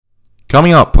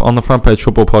Coming up on the Front Page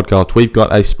Football Podcast, we've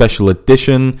got a special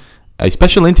edition, a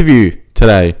special interview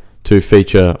today to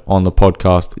feature on the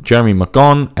podcast. Jeremy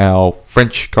Magan, our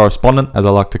French correspondent, as I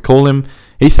like to call him,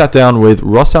 he sat down with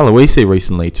Ross Aloisi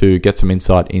recently to get some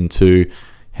insight into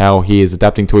how he is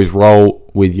adapting to his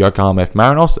role with Yokohama F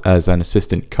Marinos as an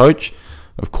assistant coach.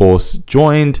 Of course,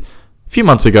 joined a few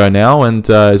months ago now and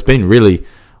has been really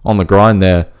on the grind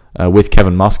there with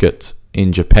Kevin Muscat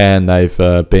in Japan. They've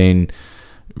been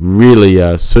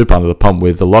really super under the pump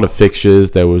with a lot of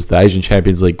fixtures. There was the Asian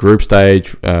Champions League group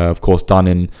stage, of course, done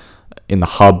in the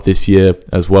hub this year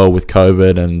as well with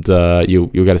COVID, and you'll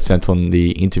get a sense on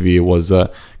the interview. It was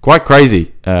quite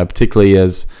crazy, particularly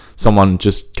as someone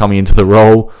just coming into the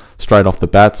role straight off the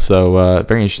bat. So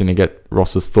very interesting to get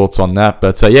Ross's thoughts on that.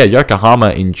 But Yokohama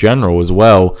in general as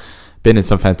well, been in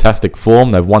some fantastic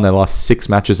form. They've won their last 6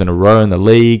 matches in a row in the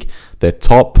league. They're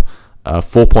top.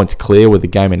 4 points clear with the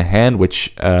game in hand,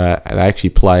 which they actually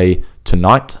play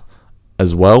tonight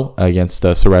as well against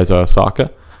Cerezo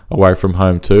Osaka away from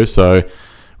home too. So it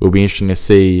will be interesting to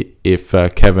see if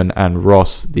Kevin and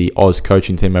Ross, the Oz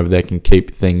coaching team over there, can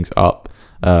keep things up,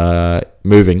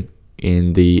 moving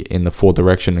in the forward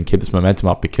direction and keep this momentum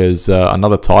up, because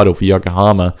another title for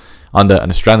Yokohama under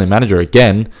an Australian manager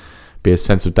again, be a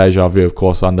sense of deja vu, of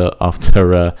course,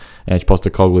 after Ange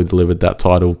Postecoglou delivered that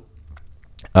title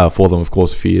for them, of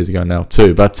course, a few years ago now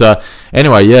too. But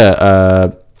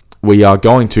we are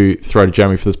going to throw to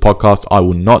Jeremy for this podcast. I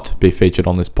will not be featured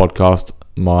on this podcast.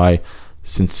 My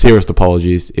sincerest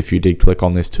apologies if you did click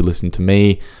on this to listen to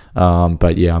me.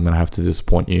 But yeah, I'm going to have to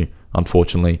disappoint you,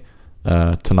 unfortunately,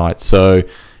 tonight. So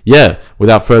yeah,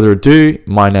 without further ado,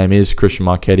 my name is Christian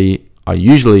Marchetti. I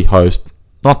usually host,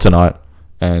 not tonight,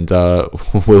 and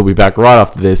we'll be back right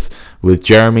after this with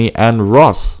Jeremy and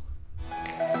Ross.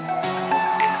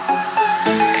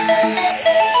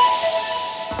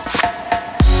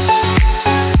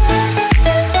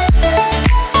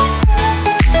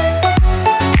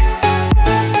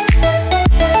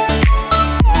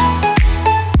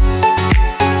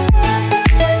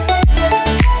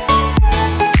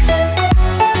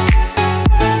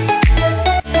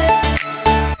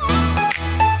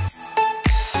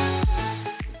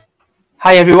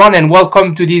 Hi everyone, and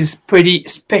welcome to this pretty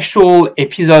special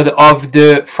episode of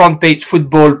the Front Page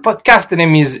Football Podcast. The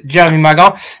name is Jeremy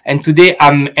Magan, and today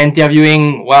I'm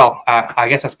interviewing, I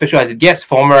guess as special as it gets,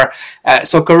 former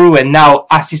Socceroo and now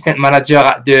assistant manager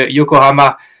at the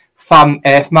Yokohama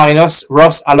F Marinos,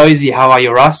 Ross Aloisi. How are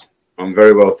you, Ross? I'm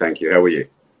very well, thank you. How are you?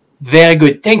 Very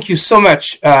good. Thank you so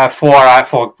much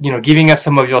for giving us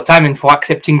some of your time and for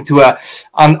accepting to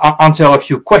answer a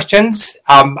few questions.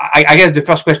 I guess the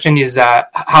first question is,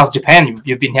 how's Japan?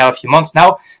 You've been here a few months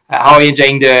now. How are you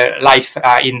enjoying the life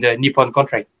in the Nippon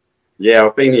country? Yeah,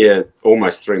 I've been here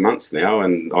almost 3 months now,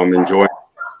 and I'm enjoying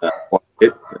quite a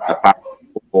bit. Apart from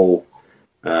football,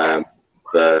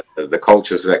 the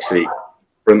culture's actually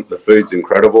different. The food's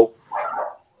incredible.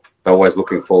 I'm always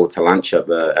looking forward to lunch at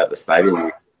the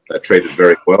stadium. They're treated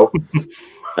very well.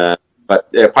 But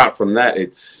yeah, apart from that,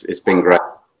 it's been great.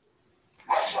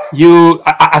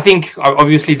 I think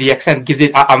obviously the accent gives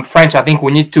it. I'm French. I think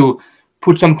we need to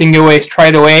put something away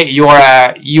straight away.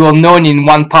 You're known in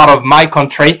one part of my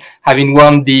country, having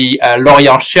worn the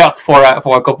Lorient shirt for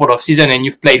a couple of seasons, and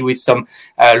you've played with some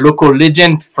local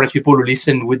legend. French people who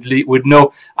listen would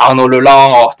know Arnaud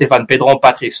Leland or Stéphane Pedron,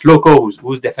 Patrice Loco,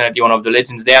 who's definitely one of the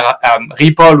legends there.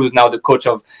 Ripoll, who's now the coach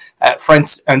of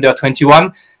France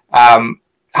under-21.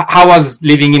 How was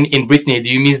living in Brittany? Do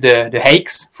you miss the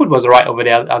Hakes? Food was all right over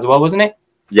there as well, wasn't it?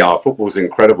 Yeah, football's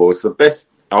incredible. It's the best.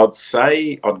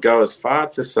 I'd go as far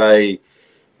to say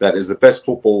that is the best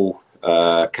football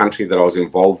country that I was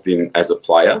involved in as a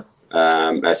player,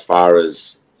 as far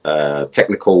as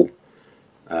technical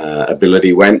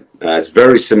ability went. It's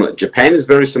very similar. Japan is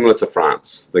very similar to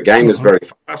France. The game is very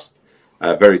fast,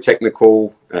 very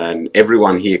technical, and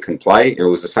everyone here can play. And it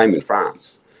was the same in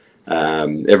France.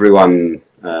 Everyone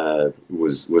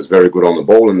was very good on the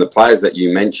ball, and the players that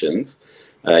you mentioned,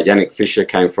 Yannick Fischer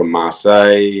came from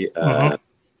Marseille.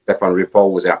 Stéphane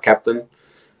Ripoll was our captain,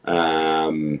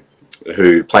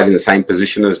 who played in the same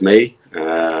position as me,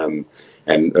 and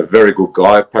a very good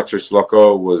guy. Patrice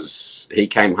Loco he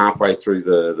came halfway through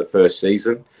the first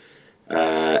season,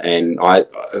 and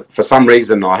for some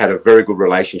reason, I had a very good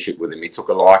relationship with him. He took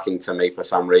a liking to me for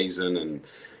some reason,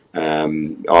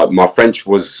 and my French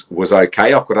was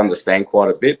okay. I could understand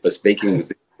quite a bit, but speaking was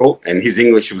difficult, and his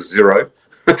English was zero.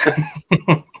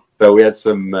 So we had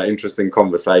some interesting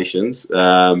conversations.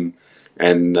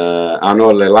 And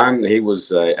Arnaud Leland, he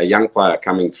was a young player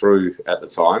coming through at the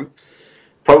time.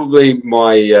 Probably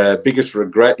my biggest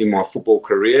regret in my football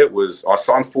career was I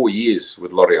signed 4 years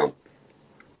with Lorient,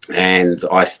 and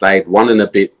I stayed 1 and a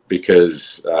bit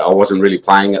because I wasn't really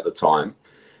playing at the time.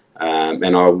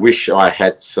 And I wish I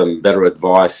had some better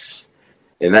advice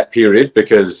in that period,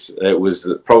 because it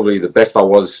was probably the best I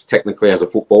was technically as a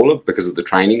footballer because of the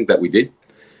training that we did.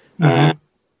 Mm-hmm.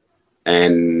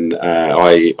 And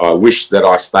I wish that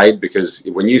I stayed, because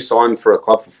when you sign for a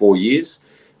club for 4 years,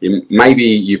 maybe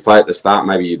you play at the start,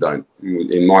 maybe you don't.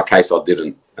 In my case, I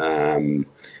didn't.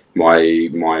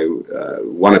 My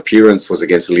one appearance was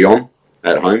against Lyon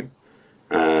at home.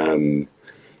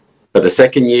 But the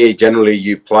second year, generally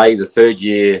you play. The third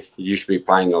year, you should be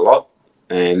playing a lot.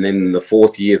 And then the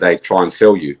fourth year, they try and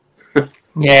sell you.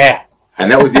 Yeah.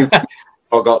 And that was the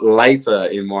I got later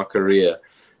in my career.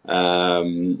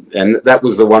 And that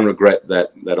was the one regret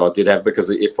that I did have, because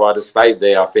if I'd have stayed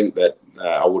there, I think that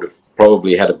I would have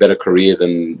probably had a better career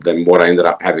than what I ended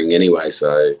up having anyway.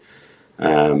 So,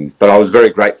 but I was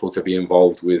very grateful to be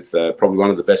involved with probably one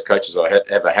of the best coaches I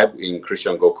ever had in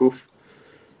Christian Gourcuff.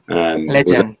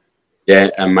 Legend.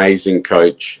 Amazing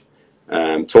coach.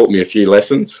 Taught me a few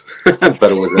lessons,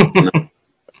 but it was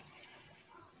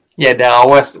Yeah, there are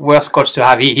worst coach to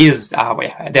have. He's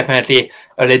definitely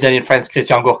a legend in France,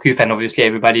 Christian Gourcuff, and obviously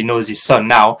everybody knows his son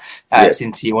now, yes,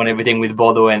 since he won everything with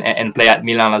Bordeaux and play at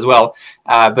Milan as well.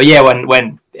 But yeah,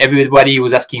 when everybody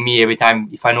was asking me every time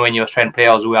if I know any Australian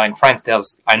players who are in France,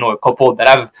 I know a couple that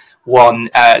have won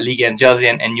Ligue 1 jersey,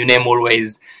 and your name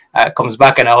always comes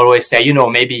back, and I always say,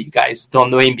 maybe you guys don't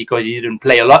know him because he didn't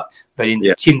play a lot, but in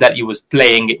the team that he was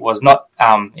playing, it was not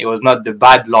the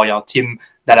bad Lorient team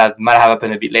that might have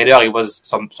happened a bit later. It was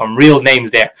some real names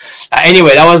there.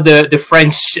 Anyway, that was the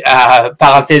French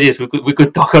parenthesis. We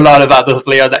could talk a lot about those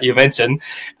players that you mentioned.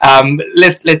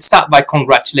 Let's start by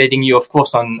congratulating you, of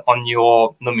course, on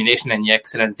your nomination and your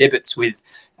excellent debuts with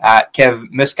Kevin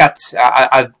Muscat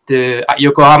at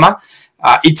Yokohama.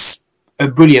 It's a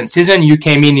brilliant season. You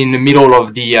came in the middle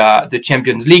of the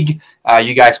Champions League.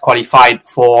 You guys qualified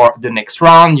for the next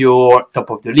round. You're top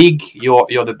of the league.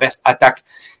 You're the best attack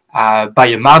by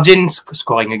a margin,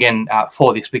 scoring again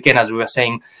 4 this weekend, as we were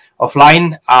saying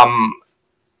offline.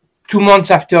 2 months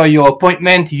after your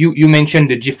appointment, you mentioned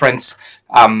the difference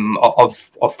of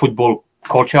football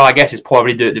culture, I guess is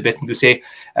probably the best thing to say,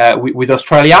 with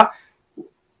Australia.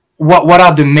 What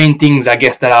are the main things, I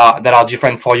guess, that are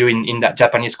different for you in that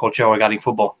Japanese culture regarding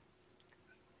football?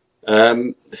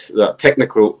 The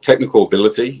technical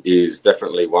ability is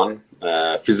definitely one.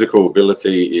 Physical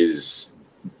ability is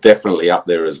definitely up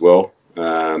there as well.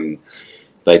 The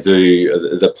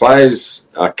players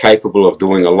are capable of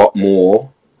doing a lot more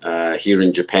here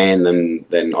in Japan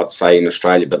than I'd say in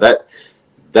Australia, but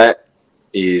that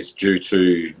is due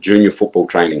to junior football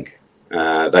training.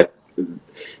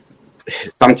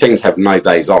 Some teams have no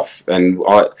days off, and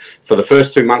for the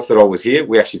first 2 months that I was here,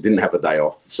 we actually didn't have a day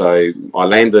off. So I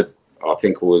landed, I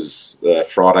think it was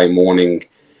Friday morning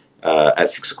at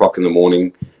 6 o'clock in the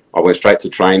morning. I went straight to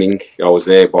training. I was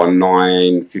there by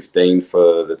 9:15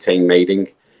 for the team meeting.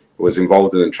 Was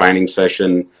involved in the training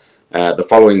session. The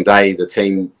following day, the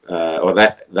team, or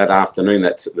that afternoon,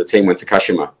 the team went to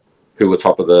Kashima, who were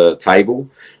top of the table.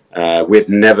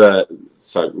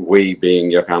 We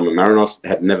being Yokohama Marinos,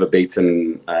 had never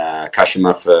beaten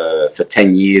Kashima for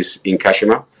 10 years in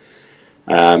Kashima.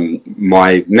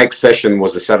 My next session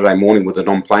was a Saturday morning with a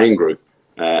non-playing group,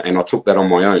 and I took that on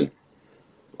my own,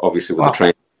 obviously with the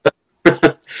training.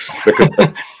 Because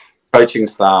the coaching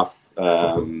staff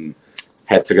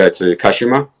had to go to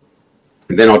Kashima.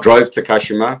 And then I drove to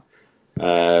Kashima.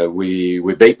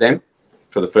 We beat them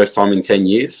for the first time in 10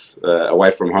 years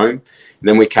away from home. And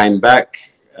then we came back.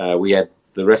 We had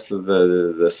the rest of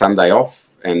the Sunday off.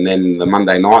 And then the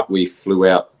Monday night, we flew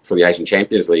out for the Asian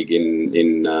Champions League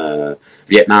in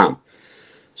Vietnam.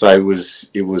 So it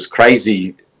was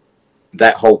crazy,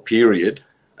 that whole period.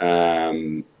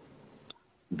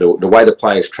 The way the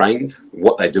players trained,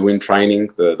 what they do in training,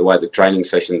 the way the training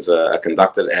sessions are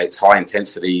conducted, it's high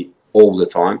intensity all the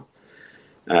time.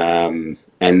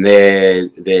 And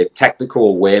their tactical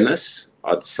awareness,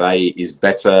 I'd say, is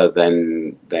better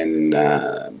than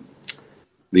the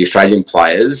Australian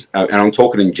players. And I'm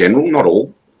talking in general, not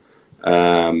all,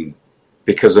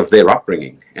 because of their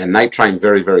upbringing. And they train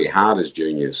very, very hard as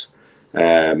juniors,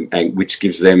 and which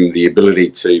gives them the ability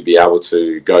to be able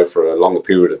to go for a longer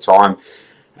period of time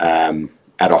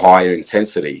at a higher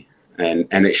intensity.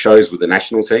 And it shows with the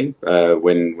national team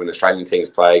when Australian teams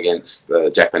play against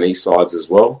Japanese sides as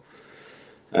well.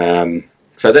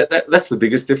 So that's the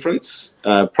biggest difference.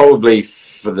 Probably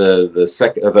for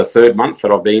the third month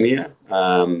that I've been here,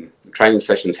 training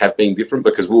sessions have been different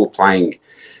because we were playing.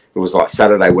 It was like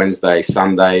Saturday, Wednesday,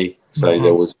 Sunday, so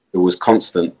it was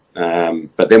constant.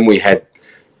 But then we had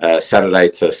Saturday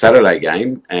to Saturday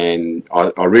game, and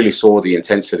I really saw the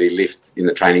intensity lift in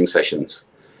the training sessions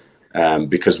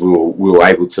because we were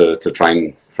able to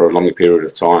train for a longer period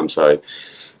of time. So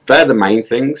they're the main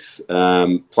things.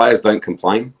 Players don't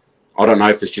complain. I don't know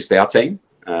if it's just our team,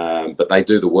 but they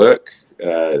do the work.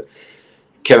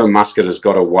 Kevin Muscat has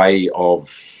got a way of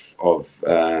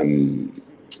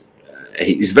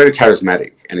he's very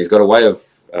charismatic, and he's got a way of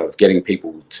getting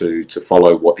people to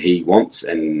follow what he wants,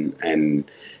 and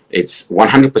it's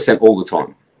 100% all the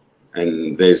time,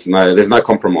 and there's no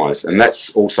compromise, and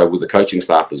that's also with the coaching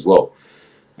staff as well.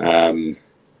 They're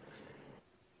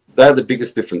the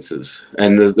biggest differences,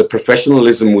 and the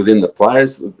professionalism within the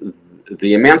players.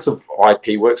 The amount of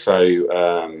IP work, so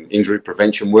injury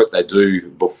prevention work they do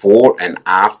before and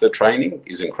after training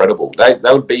is incredible. They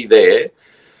would be there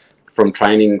from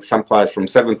training, some players from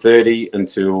 7:30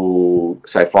 until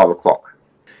say 5 o'clock.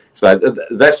 So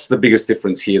that's the biggest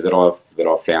difference here that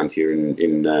I've found here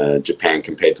in Japan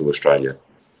compared to Australia.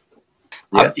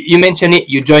 Yeah. You mentioned it.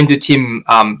 You joined the team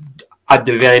at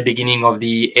the very beginning of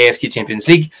the AFC Champions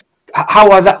League. How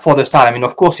was that for the start? I mean,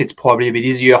 of course, it's probably a bit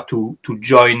easier to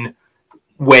join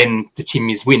when the team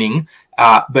is winning,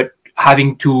 but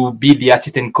having to be the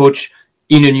assistant coach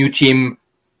in a new team,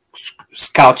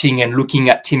 scouting and looking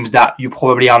at teams that you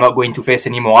probably are not going to face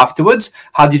anymore afterwards,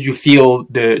 how did you feel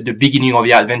the beginning of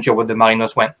your adventure with the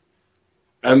Marinos went?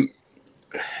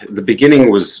 The beginning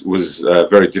was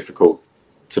very difficult,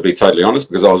 to be totally honest,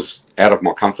 because I was out of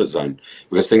my comfort zone,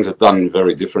 because things are done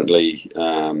very differently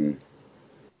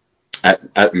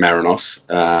at Marinos.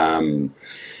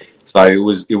 So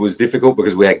it was difficult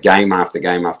because we had game after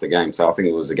game after game. So I think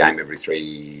it was a game every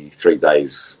three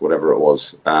days, whatever it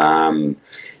was. And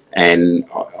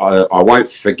I won't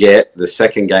forget the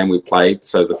second game we played.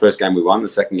 So the first game we won. The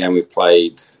second game we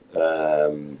played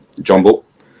John Bull,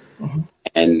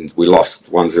 and we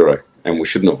lost 1-0. And we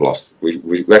shouldn't have lost. We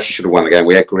actually should have won the game.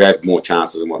 We had more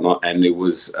chances and whatnot. And it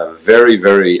was a very,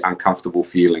 very uncomfortable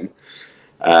feeling.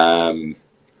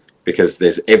 Because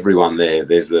there's everyone there.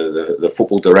 There's the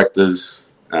football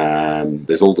directors.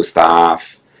 There's all the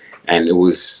staff, and it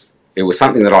was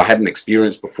something that I hadn't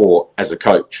experienced before as a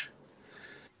coach.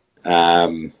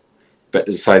 But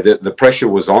so the pressure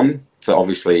was on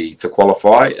to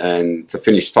qualify, and to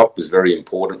finish top was very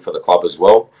important for the club as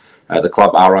well. The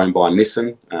club are owned by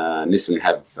Nissan. Nissan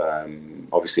have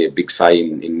obviously a big say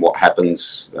in what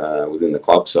happens within the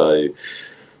club. So.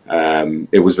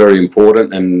 It was very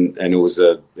important, and it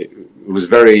was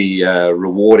very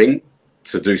rewarding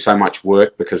to do so much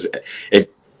work, because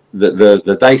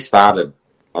the day started,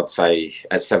 I'd say,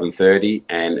 at 7:30,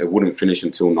 and it wouldn't finish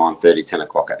until 9:30, 10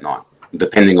 o'clock at night,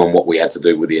 depending on what we had to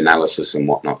do with the analysis and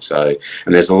whatnot. So,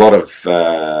 and there's a lot of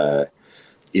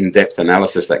in-depth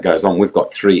analysis that goes on. We've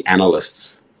got 3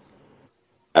 analysts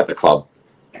at the club.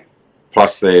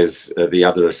 Plus, there's the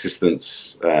other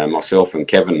assistants, myself and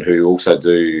Kevin, who also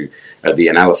do the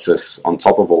analysis on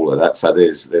top of all of that. So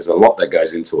there's a lot that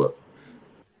goes into it.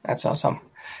 That's awesome.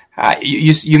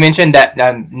 You mentioned that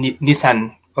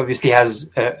Nissan obviously has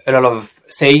a lot of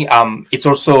say. It's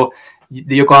also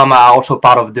the Yokohama are also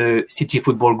part of the City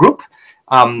Football Group.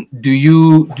 Do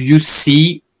you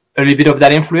see a little bit of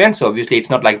that influence? Obviously, it's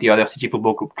not like the other City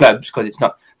Football Group clubs because it's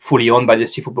not fully owned by the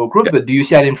City Football Group. Yeah. But do you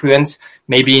see that influence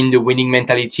maybe in the winning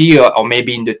mentality or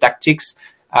maybe in the tactics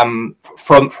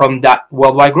from that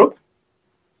worldwide group?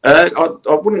 I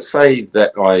wouldn't say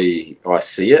that I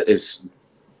see it. It's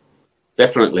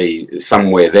definitely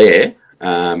somewhere there,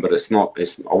 but it's not.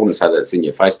 I wouldn't say that it's in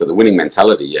your face. But the winning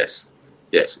mentality, yes,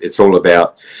 it's all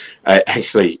about.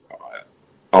 Actually,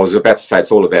 I was about to say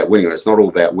it's all about winning. It's not all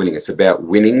about winning. It's about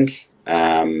winning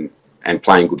and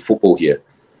playing good football here.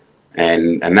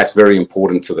 And that's very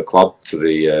important to the club, to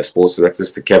the sports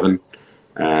directors, to Kevin.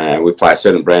 We play a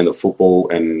certain brand of football,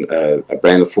 and a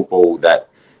brand of football that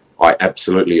I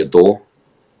absolutely adore.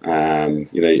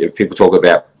 If people talk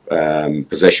about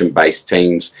possession-based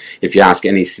teams, if you ask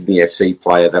any Sydney FC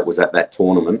player that was at that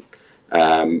tournament,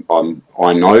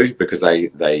 I know, because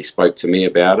they spoke to me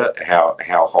about it,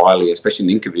 how highly, especially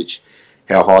Ninkovic,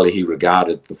 how highly he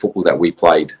regarded the football that we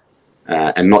played.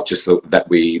 And not just that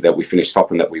we finished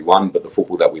top and that we won, but the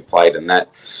football that we played, and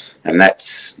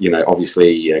that's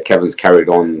obviously Kevin's carried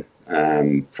on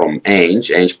from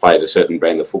Ange. Ange played a certain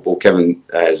brand of football. Kevin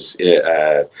has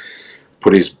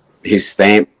put his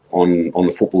stamp on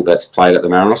the football that's played at the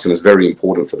Marinos, and it's very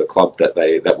important for the club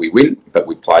that we win, but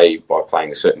we play by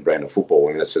playing a certain brand of football,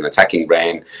 and it's an attacking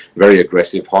brand, very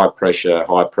aggressive, high pressure,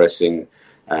 high pressing,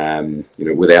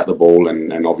 without the ball,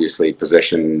 and obviously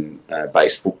possession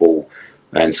based football,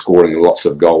 and scoring lots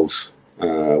of goals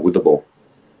with the ball.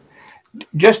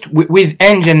 Just with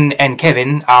Ange and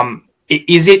Kevin,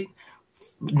 is it,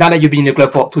 now that you've been in the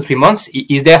club for 2-3 months,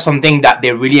 is there something that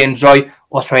they really enjoy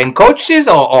Australian coaches,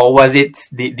 or was it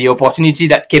the opportunity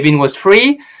that Kevin was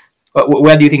free?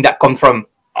 Where do you think that comes from?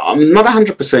 I'm not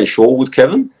 100% sure with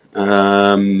Kevin.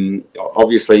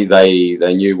 Obviously,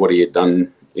 they knew what he had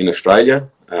done in Australia.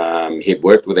 He had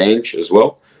worked with Ange as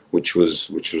well, which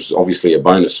was obviously a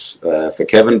bonus for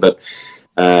Kevin. But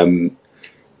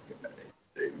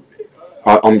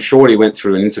I'm sure he went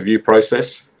through an interview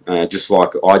process. Just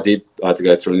like I did. I had to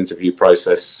go through an interview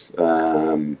process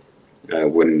when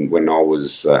I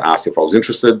was asked if I was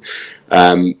interested.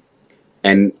 And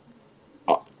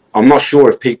I'm not sure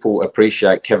if people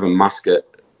appreciate Kevin Muscat,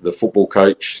 the football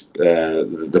coach,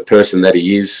 the person that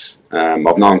he is.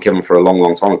 I've known Kevin for a long,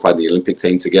 long time. We played in the Olympic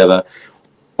team together.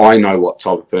 I know what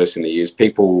type of person he is.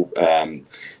 People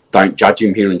don't judge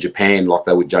him here in Japan like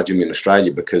they would judge him in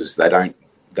Australia, because they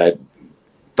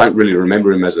don't really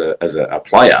remember him as a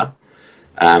player,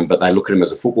 but they look at him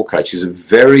as a football coach. He's a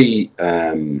very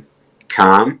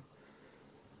calm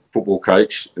football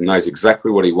coach and knows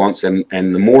exactly what he wants. And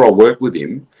the more I work with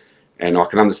him, and I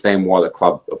can understand why the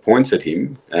club appointed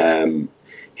him,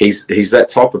 he's that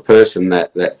type of person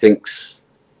that thinks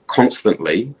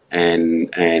constantly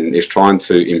and is trying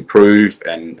to improve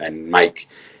and make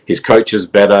his coaches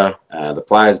better, the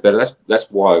players better.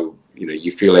 That's why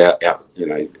you feel out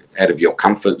of your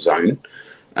comfort zone,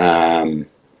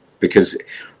 because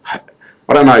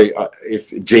I don't know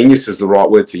if genius is the right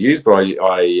word to use, but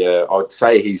I would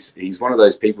say he's one of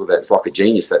those people that's like a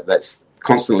genius that's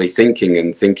constantly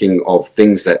thinking of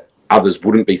things that others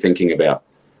wouldn't be thinking about.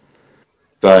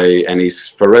 So, and he's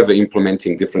forever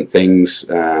implementing different things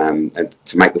and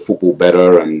to make the football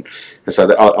better, and so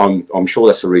I'm sure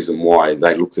that's the reason why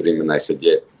they looked at him and they said,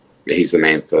 yeah, he's the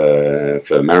man for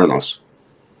Marinos.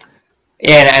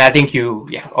 Yeah, and I think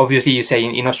obviously you say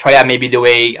in Australia, maybe the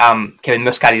way Kevin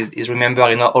Muscat is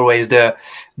remembered, not always the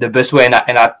best way, and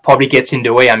that probably gets in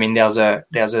the way. I mean, there's a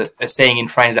saying in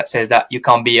France that says that you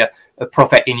can't be a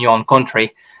prophet in your own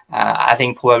country. I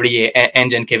think probably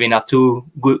Ange and Kevin are two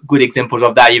good examples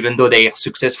of that, even though they are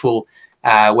successful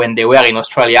when they were in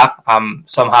Australia.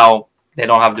 Somehow they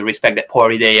don't have the respect that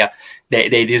probably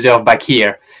they deserve back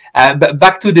here. But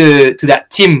back to that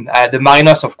team, the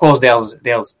Marinos, of course,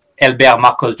 there's Albert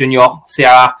Marcos Jr.,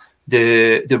 Serra,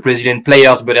 the Brazilian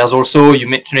players, but there's also, you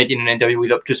mentioned it in an interview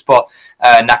with Up to Sport,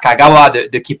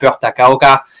 Nakagawa, the keeper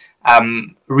Takaoka,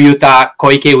 Ryuta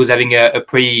Koike, who's having a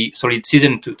pretty solid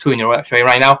season too in Australia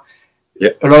right now.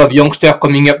 Yep. A lot of youngsters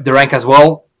coming up the rank as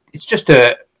well. It's just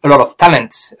a lot of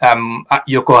talent at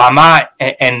Yokohama,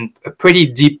 and a pretty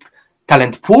deep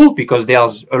talent pool, because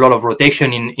there's a lot of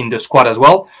rotation in the squad as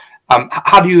well.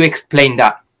 How do you explain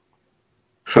that?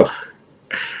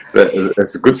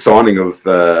 It's a good signing of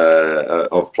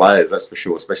players, that's for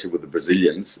sure, especially with the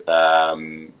Brazilians.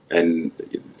 And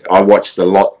I watched a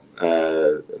lot,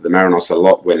 the Marinos a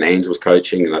lot when Ange was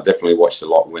coaching, and I definitely watched a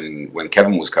lot when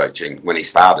Kevin was coaching, when he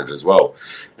started as well.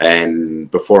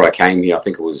 And before I came here, I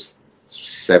think it was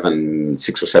 6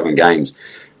 or 7 games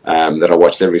that I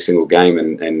watched every single game,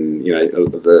 and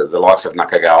the likes of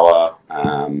Nakagawa,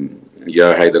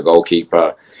 Yohei, the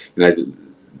goalkeeper,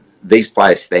 these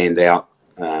players stand out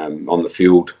on the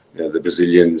field. The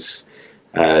Brazilians,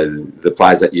 the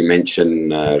players that you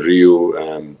mentioned,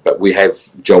 Rio, but we have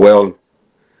Joel.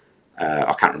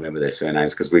 I can't remember their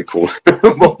surnames because we call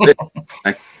them all their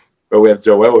names. But we have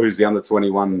Joel, who's the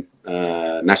under-21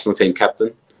 national team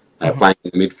captain, playing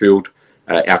in the midfield.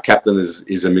 Our captain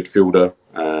is a midfielder,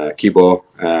 Kibo.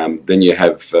 Then you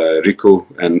have Rico,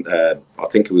 and I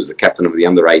think it was the captain of the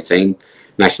under-18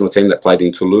 national team that played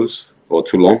in Toulouse or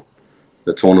Toulon,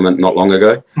 the tournament not long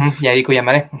ago. Yeah, Rico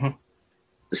Yamane.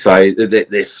 So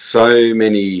there's so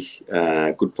many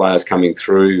good players coming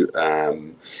through,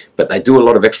 but they do a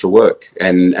lot of extra work,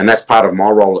 and that's part of my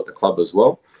role at the club as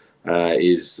well,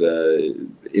 is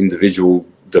individual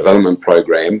development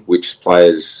program, which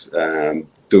players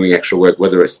doing extra work,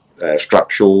 whether it's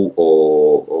structural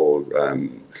or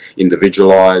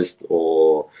individualized,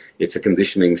 or it's a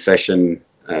conditioning session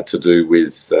to do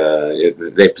with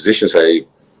their position, so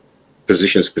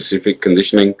position-specific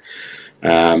conditioning.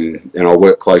 And I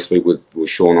work closely with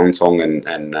Sean Ontong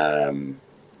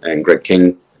and Greg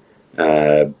King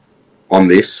on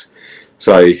this.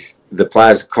 So the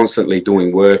players are constantly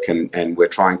doing work, and we're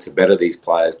trying to better these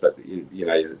players. But you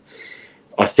know,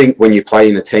 I think when you play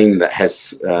in a team that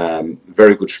has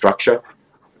very good structure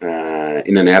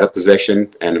in and out of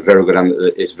possession, and a very good,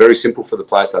 it's very simple for the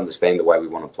players to understand the way we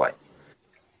want to play.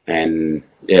 And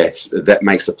yes, that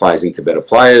makes the players into better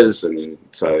players. And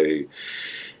so,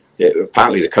 yeah,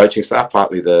 partly the coaching staff,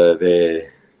 partly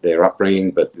their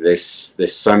upbringing, but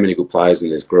there's so many good players in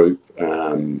this group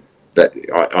that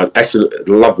I actually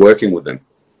love working with them.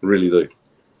 Really do.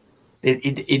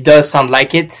 It does sound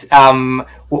like it.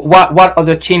 What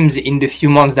other teams in the few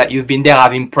months that you've been there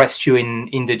have impressed you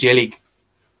in the J League?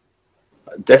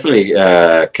 Definitely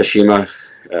Kashima,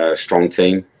 strong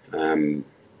team,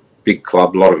 big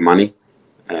club, a lot of money,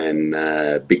 and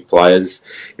big players.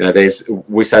 You know,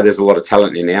 we say there's a lot of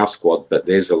talent in our squad, but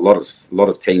there's a lot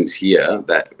of teams here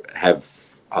that have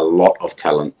a lot of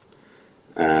talent.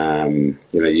 You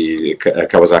know,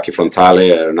 Kawasaki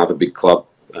Frontale are another big club,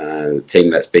 team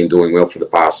that's been doing well for the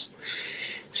past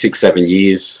 6-7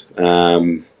 years.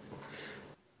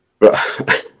 But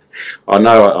I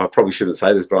know I probably shouldn't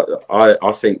say this, but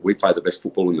I think we play the best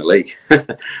football in the league.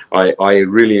 I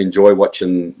really enjoy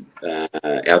watching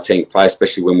our team play,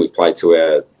 especially when we play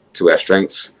to our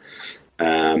strengths.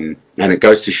 And it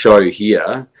goes to show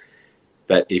here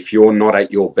that if you're not at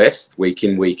your best week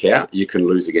in, week out, you can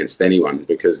lose against anyone.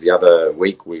 Because the other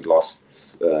week we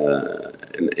lost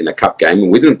in a cup game,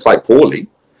 and we didn't play poorly.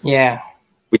 Yeah,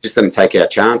 we just didn't take our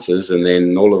chances, and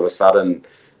then all of a sudden,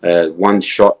 one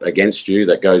shot against you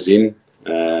that goes in,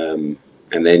 and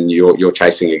then you're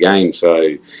chasing a game.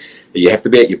 So you have to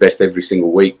be at your best every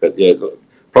single week. But yeah,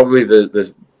 probably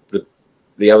the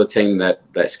other team that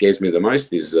scares me the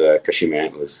most is Kashima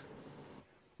Antlers.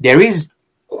 There is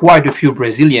quite a few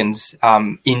Brazilians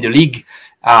in the league.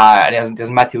 There's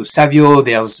Matheus Savio,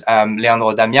 there's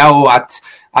Leandro Damiao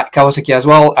at Kawasaki as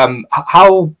well.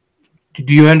 How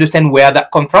do you understand where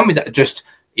that comes from? Is that just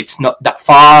it's not that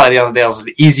far? There's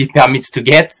easy permits to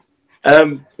get?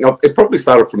 It probably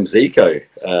started from Zico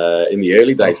in the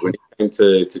early days when he came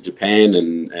to Japan,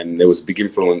 and there was a big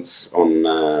influence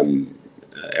on.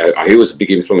 He was a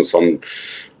big influence on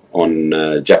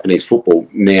Japanese football.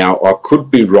 Now, I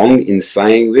could be wrong in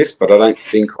saying this, but I don't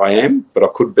think I am, but I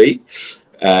could be.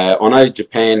 I know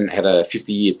Japan had a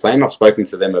 50-year plan. I've spoken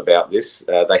to them about this.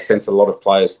 They sent a lot of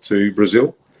players to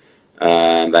Brazil.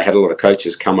 They had a lot of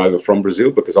coaches come over from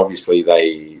Brazil because obviously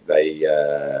they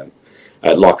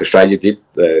like Australia did.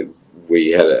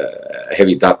 We had a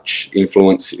heavy Dutch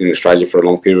influence in Australia for a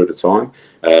long period of time.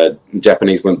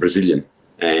 Japanese went Brazilian.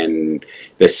 And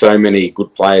there's so many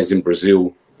good players in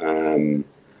Brazil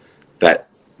that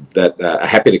are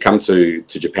happy to come to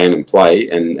Japan and play,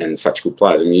 and such good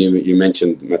players. I mean, you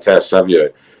mentioned Matheus Savio,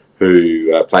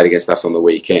 who played against us on the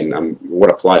weekend. What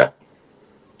a player!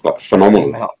 Like,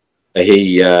 phenomenal.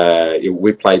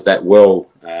 We played that well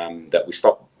that we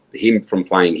stopped him from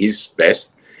playing his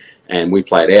best, and we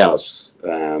played ours,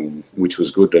 which was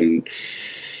good. And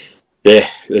yeah,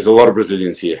 there's a lot of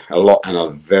Brazilians here, a lot, and are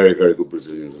very, very good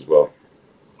Brazilians as well.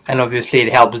 And obviously,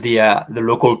 it helps the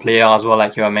local player as well,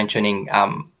 like you were mentioning,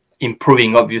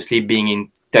 improving. Obviously, being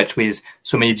in touch with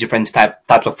so many different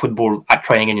types of football at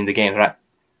training and in the game, right?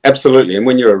 Absolutely, and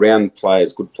when you're around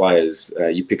players, good players,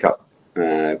 you pick up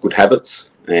good habits.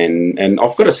 And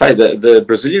I've got to say that the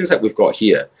Brazilians that we've got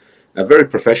here are very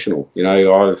professional. You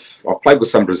know, I've played with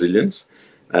some Brazilians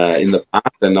in the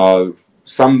past, and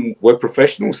some were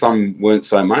professional, some weren't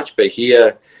so much. But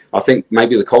here, I think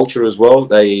maybe the culture as well.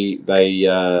 They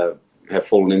have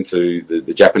fallen into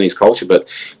the Japanese culture. But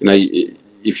you know,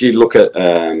 if you look at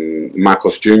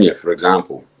Marcos Jr., for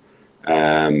example,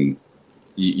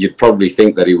 you'd probably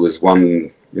think that he was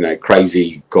one, you know,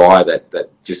 crazy guy that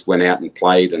just went out and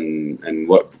played, and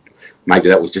what maybe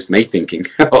that was just me thinking.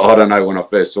 I don't know when I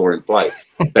first saw him play.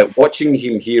 But watching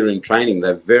him here in training,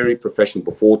 they're very professional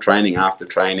before training, after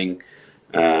training.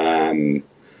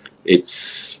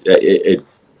 It's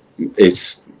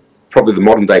probably the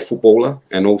modern day footballer,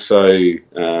 and also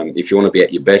if you want to be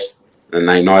at your best, and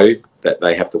they know that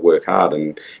they have to work hard,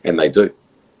 and they do.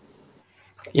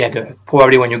 Yeah,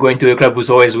 probably when you go into a club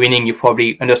who's always winning, you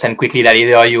probably understand quickly that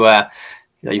either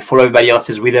you follow everybody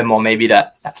else's rhythm, or maybe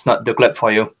that's not the club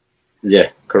for you. Yeah,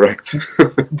 correct.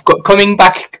 Coming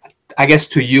back, I guess,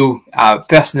 to you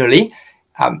personally,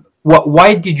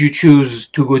 why did you choose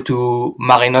to go to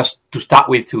Marinos to start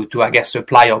with, to I guess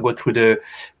apply or go through do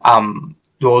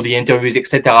all the interviews,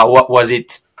 etc.? What was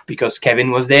it? Because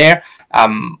Kevin was there.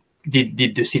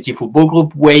 Did the City Football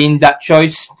Group weigh in that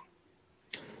choice?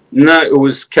 No, it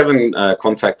was Kevin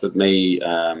contacted me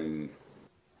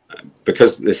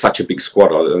because there's such a big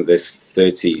squad. There's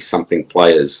 30-something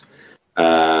players.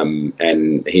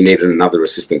 and he needed another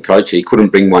assistant coach. He couldn't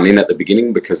bring one in at the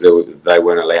beginning because they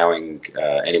weren't allowing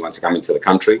anyone to come into the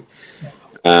country.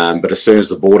 But as soon as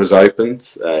the borders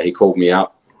opened, he called me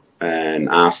up and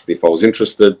asked if I was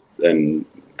interested. And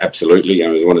absolutely, it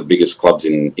was one of the biggest clubs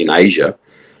in Asia,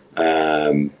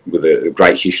 with a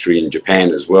great history in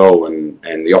Japan as well.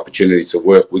 And the opportunity to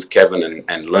work with Kevin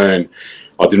and learn.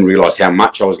 I didn't realise how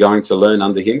much I was going to learn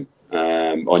under him.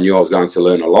 I knew I was going to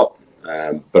learn a lot.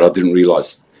 But I didn't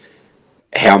realise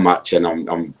how much, and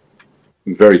I'm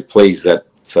very pleased that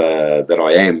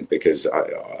I am, because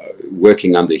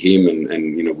working under him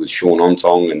and with Sean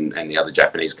Ontong and the other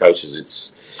Japanese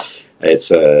coaches,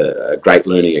 it's a great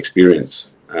learning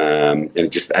experience, and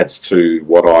it just adds to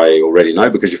what I already know,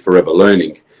 because you're forever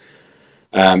learning.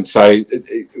 So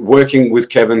working with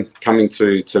Kevin, coming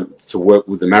to work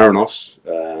with the Marinos,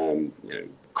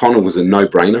 kind of was a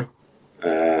no-brainer.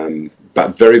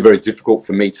 But very, very difficult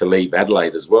for me to leave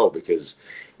Adelaide as well, because,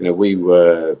 we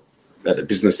were at the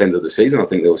business end of the season. I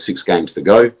think there were 6 games to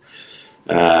go.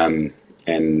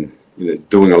 And,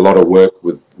 doing a lot of work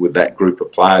with that group of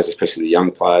players, especially the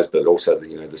young players, but also,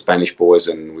 the Spanish boys.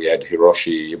 And we had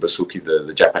Hiroshi Ibasuki,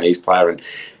 the Japanese player. And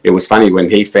it was funny when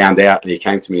he found out and he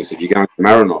came to me and said, "You're going to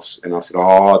Marinos?" And I said,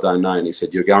 "Oh, I don't know." And he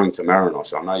said, "You're going to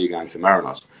Marinos. I know you're going to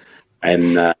Marinos."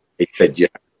 And he said, "You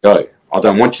have to go. I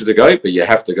don't want you to go, but you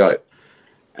have to go."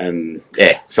 And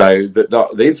so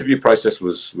the interview process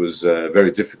was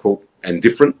very difficult and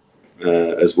different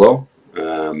as well.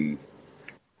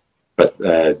 But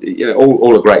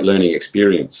all a great learning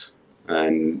experience.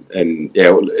 And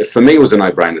for me, it was a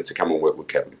no-brainer to come and work with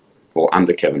Kevin, or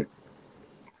under Kevin.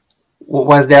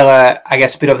 Was there, a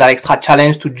bit of that extra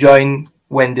challenge to join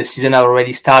when the season had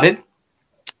already started?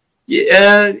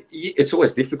 Yeah, it's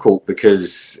always difficult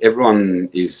because everyone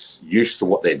is used to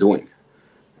what they're doing.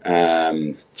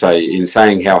 So in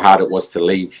saying how hard it was to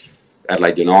leave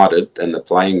Adelaide United and the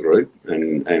playing group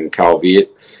and Carl Viet,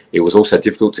 it was also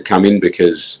difficult to come in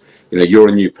because, you're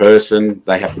a new person.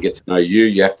 They have to get to know you.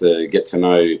 You have to get to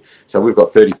know. So we've got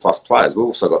 30 plus players. We've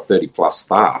also got 30 plus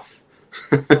staff.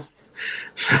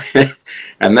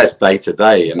 And that's day to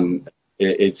day. And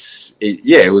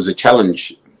it was a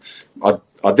challenge.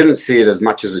 I didn't see it as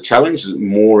much as a challenge,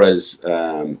 more as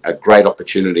a great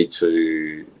opportunity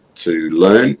to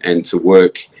learn and to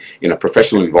work in a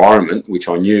professional environment, which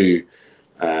I knew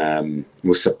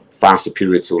was far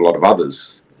superior to a lot of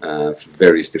others for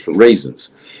various different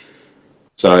reasons.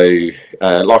 So,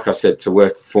 like I said, to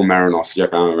work for Marinos,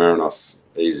 Yokohama Marinos,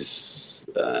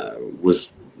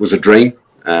 was a dream,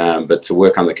 but to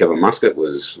work under Kevin Muscat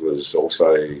was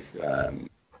also,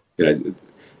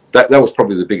 that was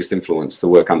probably the biggest influence, to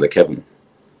work under Kevin.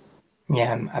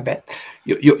 Yeah, I bet.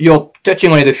 You're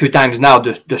touching on it a few times now.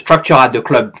 The structure at the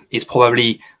club is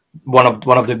probably one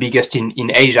of the biggest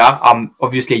in Asia.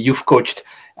 Obviously, you've coached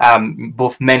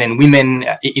both men and women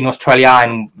in Australia,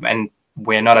 and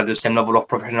we're not at the same level of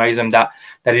professionalism that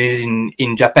it is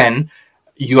in Japan.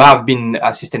 You have been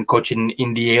assistant coach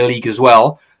in the A League as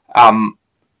well. How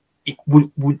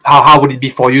would it be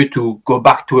for you to go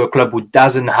back to a club who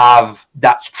doesn't have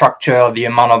that structure, the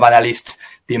amount of analysts,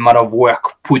 the amount of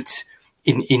work put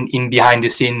in behind the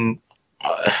scene?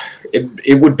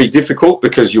 It would be difficult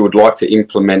because you would like to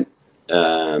implement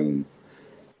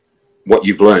what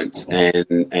you've learned,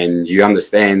 and you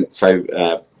understand. So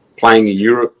playing in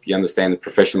Europe, you understand the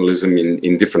professionalism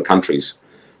in different countries.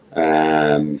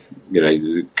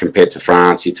 Compared to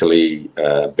France, Italy,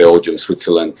 Belgium,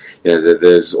 Switzerland,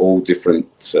 there's all different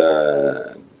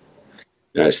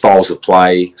styles of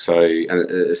play. So, and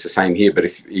it's the same here. But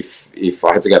if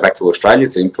I had to go back to Australia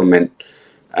to implement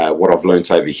what I've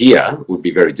learnt over here, would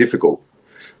be very difficult.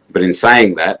 But in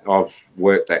saying that, I've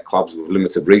worked at clubs with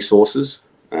limited resources.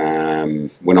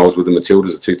 When I was with the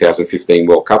Matildas, the 2015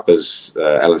 World Cup as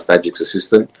Alan Stadgic's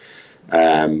assistant,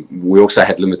 we also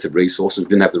had limited resources. We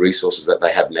didn't have the resources that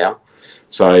they have now.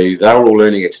 So they were all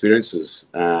learning experiences,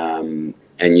 and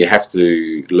you have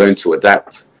to learn to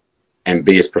adapt and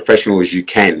be as professional as you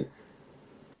can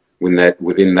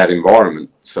within that environment.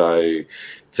 So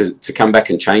to come back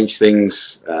and change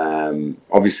things,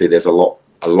 obviously there's a lot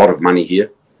of money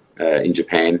here in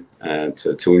Japan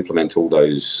to implement all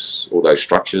those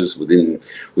structures within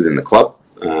the club,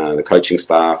 the coaching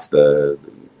staff,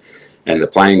 and the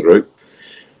playing group.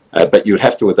 But you'd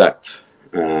have to adapt.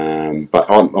 But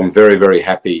I'm very, very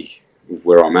happy with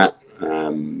where I'm at.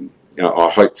 I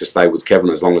hope to stay with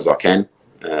Kevin as long as I can,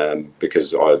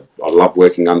 because I love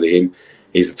working under him.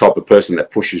 He's the type of person that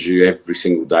pushes you every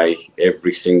single day,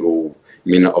 every single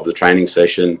minute of the training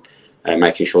session,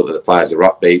 making sure that the players are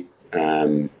upbeat.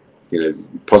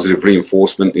 Positive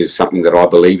reinforcement is something that I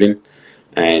believe in.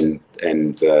 and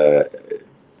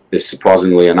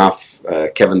surprisingly enough,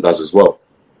 Kevin does as well.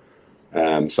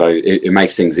 So it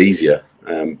makes things easier.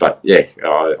 But yeah,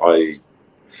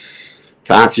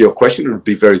 to answer your question, it would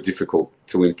be very difficult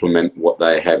to implement what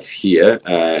they have here.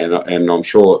 And I'm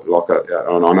sure,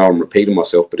 I know I'm repeating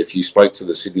myself, but if you spoke to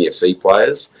the Sydney FC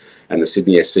players and the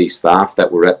Sydney FC staff that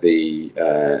were at the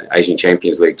Asian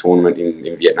Champions League tournament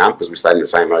in Vietnam, because we stayed in the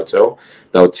same hotel,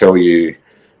 they'll tell you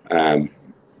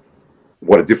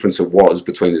what a difference it was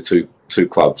between the two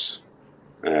clubs.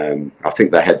 I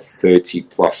think they had 30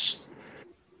 plus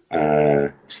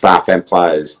staff and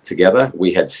players together.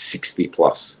 We had 60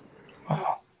 plus.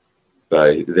 Wow.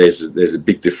 So there's a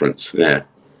big difference. Yeah.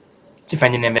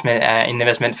 Different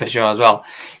investment for sure as well.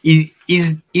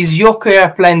 Is your career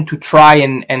plan to try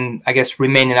and I guess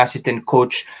remain an assistant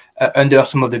coach under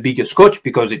some of the biggest coach,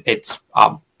 because it's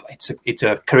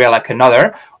a career like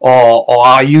another, or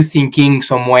are you thinking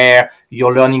somewhere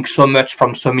you're learning so much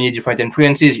from so many different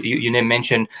influences? You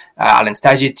mentioned Alen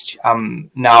Stajic.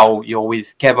 Now you're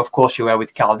with Kev, of course. You were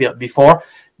with Carl Wirt before.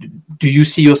 Do you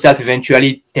see yourself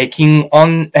eventually taking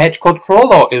on a head coach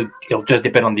role, or it'll just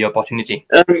depend on the opportunity?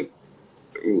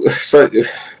 So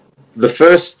the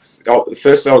first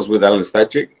I was with Alen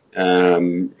Stajic,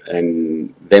 and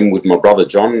then with my brother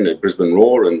John at Brisbane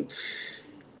Roar, and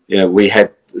we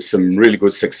had some really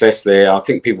good success there. I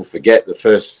think people forget the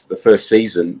first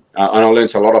season, and I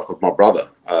learned a lot off of my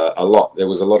brother. A lot. There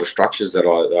was a lot of structures that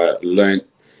I learned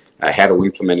how to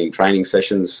implement in training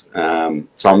sessions.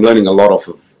 So I'm learning a lot off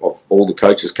of all the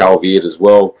coaches, Carl Wirt as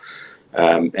well.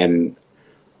 And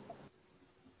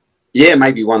yeah,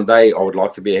 maybe one day I would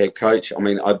like to be a head coach. I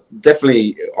mean, I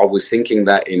was thinking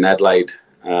that in Adelaide,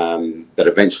 that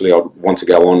eventually I'd want to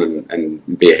go on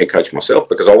and be a head coach myself,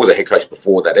 because I was a head coach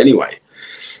before that anyway.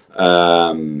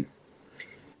 But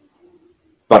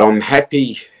I'm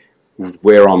happy with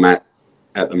where I'm at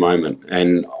the moment,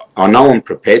 and I know I'm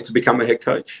prepared to become a head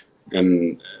coach,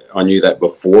 and I knew that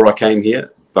before I came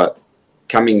here. But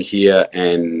coming here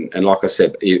and like I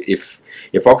said, if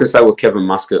I can stay with Kevin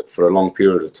Muscat for a long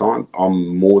period of time,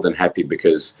 I'm more than happy,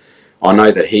 because I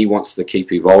know that he wants to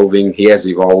keep evolving. He has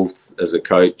evolved as a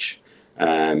coach.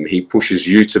 He pushes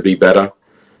you to be better,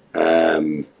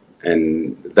 and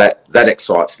that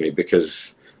excites me,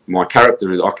 because my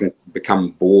character is I can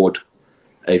become bored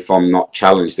if I'm not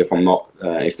challenged,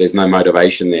 if there's no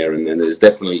motivation there, and then there's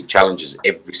definitely challenges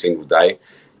every single day.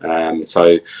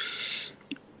 So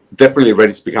definitely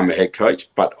ready to become a head coach,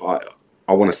 but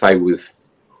I want to stay with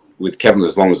Kevin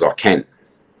as long as I can.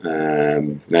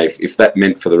 If that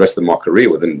meant for the rest of my career,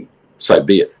 well, then so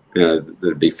be it.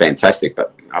 That'd be fantastic,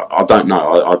 but I don't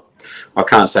know. I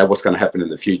can't say what's going to happen in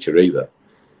the future either.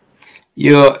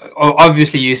 You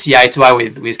see eye to eye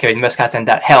with Kevin Muscat, and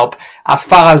that help. As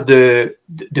far as the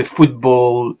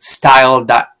football style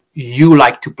that you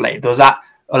like to play, does that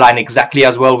align exactly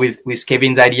as well with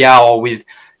Kevin's idea or with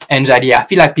Ange's idea? I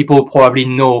feel like people probably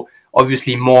know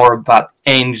obviously more about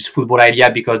Ange's football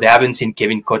idea because they haven't seen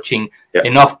Kevin coaching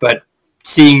enough, but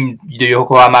seeing the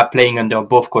Yokohama playing under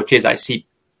both coaches, I see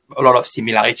a lot of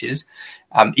similarities.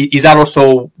 Is that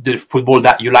also the football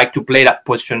that you like to play, that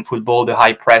position football, the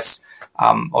high press,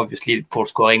 obviously goal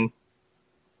scoring?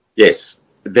 Yes,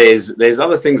 there's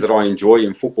other things that I enjoy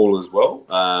in football as well,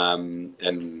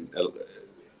 and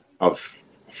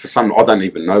for some I don't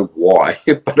even know why,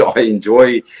 but I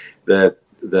enjoy the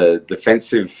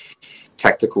defensive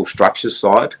tactical structure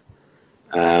side,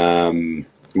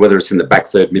 whether it's in the back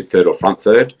third, mid third, or front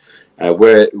third,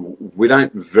 where we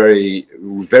don't very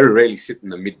rarely sit in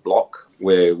the mid block,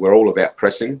 where we're all about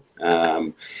pressing,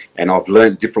 and I've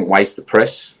learned different ways to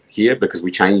press here because we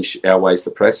change our ways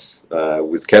to press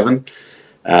with Kevin,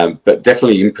 but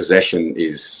definitely in possession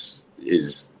is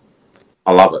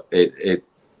I love it.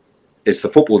 It's the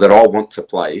football that I want to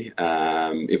play.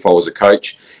 If I was a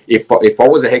coach, if I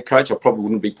was a head coach, I probably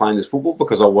wouldn't be playing this football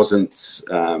because I wasn't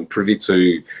privy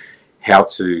to how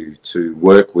to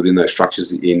work within those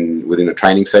structures within a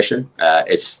training session.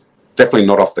 It's definitely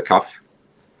not off the cuff,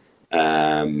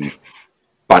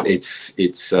 but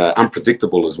it's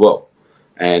unpredictable as well.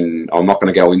 And I'm not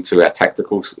going to go into our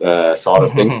tactical side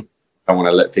of things. I want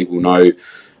to let people know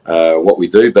what we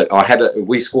do, but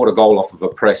we scored a goal off of a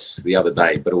press the other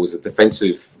day, but it was a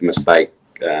defensive mistake.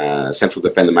 Central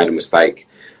defender made a mistake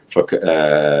for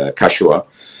Kashua.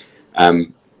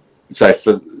 So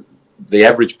for the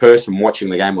average person watching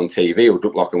the game on TV, it would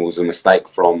look like it was a mistake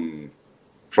from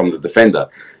the defender,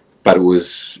 but it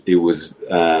was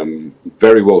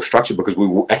very well structured because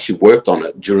we actually worked on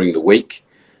it during the week.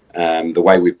 The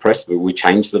way we pressed, but we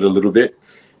changed it a little bit,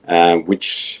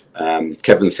 which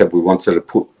Kevin said we wanted to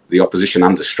put the opposition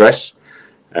under stress.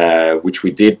 which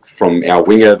we did from our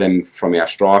winger, then from our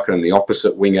striker, and the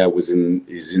opposite winger is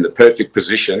in the perfect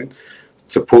position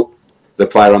to put the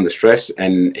player under stress.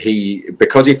 And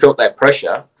because he felt that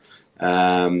pressure,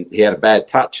 he had a bad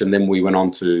touch, and then we went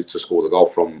on to score the goal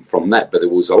from that. But there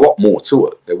was a lot more to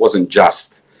it. It wasn't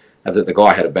just that the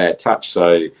guy had a bad touch.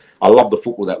 So I love the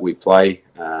football that we play.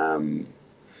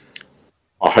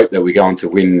 I hope that we go on to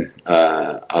win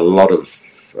or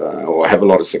have a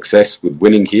lot of success with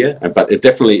winning here. But it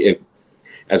definitely,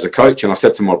 as a coach, and I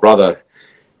said to my brother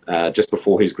just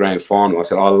before his grand final, I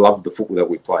said, I love the football that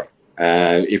we play.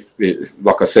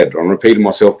 Like I said, I'm repeating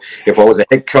myself, if I was a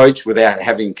head coach without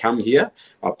having come here,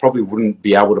 I probably wouldn't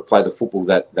be able to play the football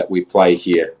that we play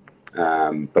here.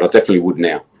 But I definitely would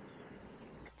now.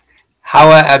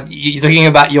 How you're talking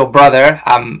about your brother?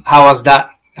 How was that?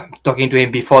 Talking to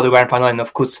him before the grand final, and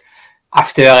of course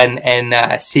after,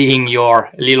 and seeing your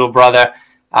little brother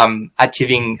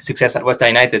achieving success at Western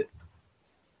United.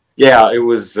 Yeah, it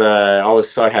was. I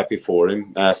was so happy for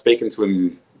him. Speaking to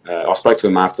him, I spoke to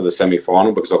him after the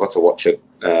semi-final because I got to watch it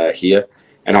here,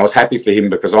 and I was happy for him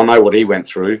because I know what he went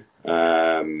through.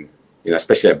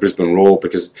 Especially at Brisbane Roar,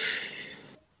 because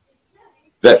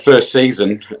that first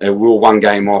season, we were one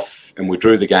game off and we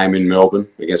drew the game in Melbourne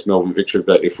against Melbourne Victory.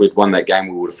 But if we'd won that game,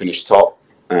 we would have finished top.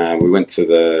 We went to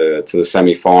the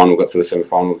semi-final, got to the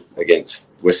semi-final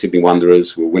against West Sydney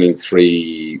Wanderers. We were winning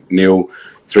 3-0,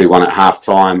 3-1 at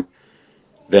half-time.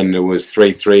 Then it was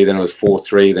 3-3, then it was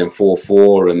 4-3, then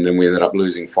 4-4, and then we ended up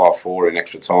losing 5-4 in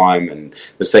extra time. And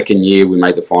the second year, we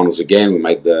made the finals again. We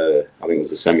made I think it was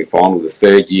the semi-final. The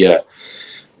third year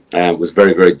was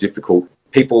very, very difficult.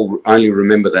 People only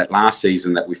remember that last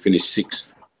season that we finished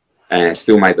 6th and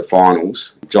still made the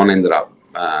finals. John ended up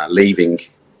leaving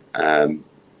in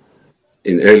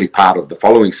the early part of the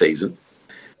following season.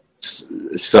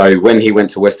 So when he went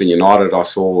to Western United, I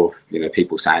saw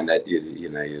people saying that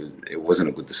it wasn't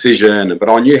a good decision, but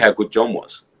I knew how good John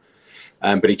was.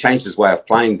 But he changed his way of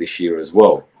playing this year as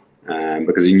well,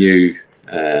 because he knew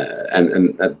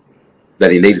and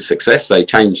that he needed success. So he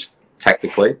changed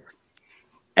tactically.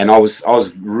 And I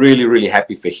was really, really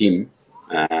happy for him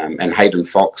and Hayden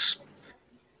Fox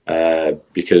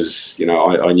because,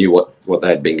 I knew what they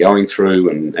had been going through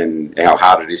and how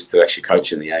hard it is to actually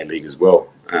coach in the A-League as well.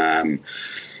 And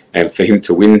for him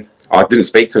to win, I didn't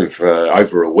speak to him for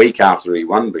over a week after he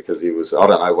won because I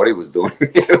don't know what he was doing.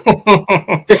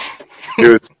 He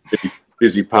was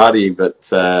busy partying,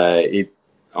 but I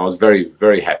was very,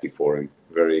 very happy for him.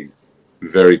 Very,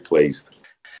 very pleased.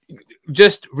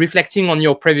 Just reflecting on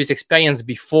your previous experience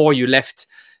before you left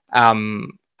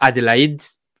Adelaide,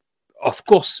 of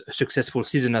course, a successful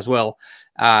season as well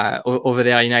over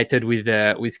there, United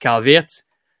with Carl Wirtz.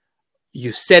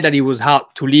 You said that it was hard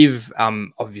to leave.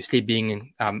 Obviously, being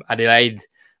in Adelaide,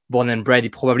 born and bred,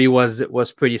 it probably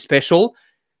was pretty special.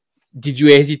 Did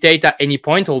you hesitate at any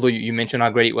point? Although you mentioned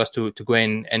how great it was to go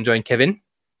and join Kevin.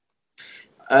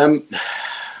 It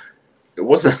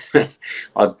wasn't.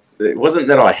 It wasn't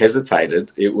that I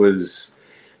hesitated. It was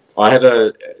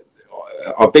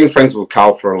I've been friends with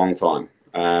Carl for a long time.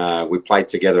 We played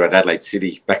together at Adelaide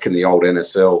City back in the old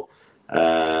NSL.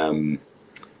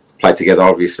 Played together,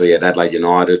 obviously, at Adelaide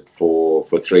United for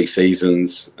 3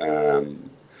 seasons.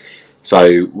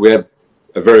 So we have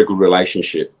a very good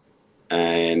relationship.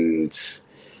 And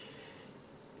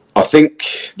I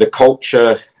think the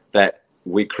culture that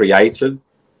we created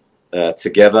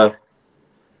together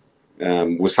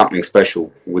was something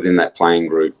special within that playing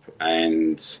group.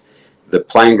 And the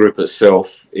playing group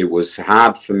itself, it was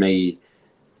hard for me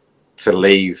to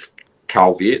leave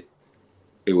Carl Wirtz.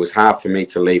 It was hard for me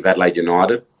to leave Adelaide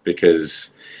United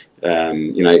because,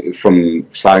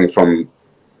 starting from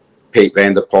Pete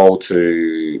Vanderpoel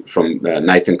from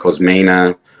Nathan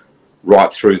Kosmina,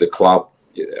 right through the club,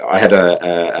 I had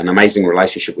an amazing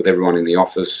relationship with everyone in the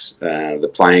office,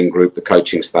 the playing group, the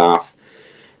coaching staff.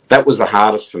 That was the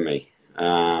hardest for me.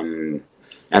 And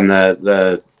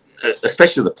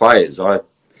especially the players. I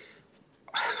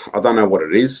don't know what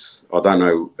it is. I don't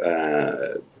know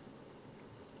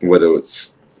whether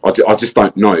it's. I just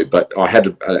don't know. But I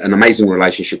had an amazing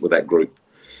relationship with that group,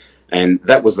 and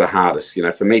that was the hardest.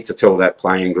 For me to tell that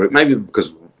playing group, maybe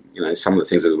because some of the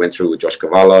things that we went through with Josh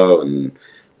Cavallo and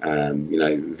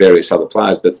various other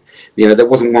players, but there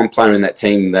wasn't one player in that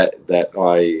team that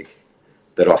I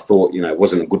thought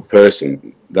wasn't a good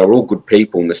person. They were all good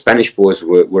people, and the Spanish boys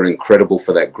were incredible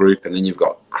for that group. And then you've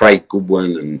got Craig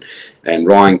Goodwin and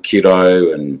Ryan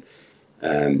Kiddo and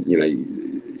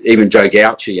even Joe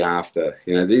Gauci after.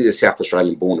 They're South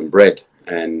Australian born and bred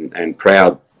and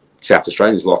proud South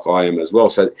Australians like I am as well.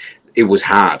 So it was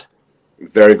hard.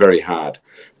 very, very hard.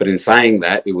 But in saying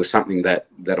that, it was something that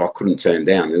I couldn't turn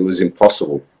down. It was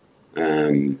impossible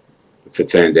to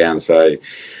turn down. So,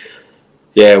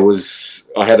 yeah, it was.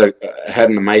 I had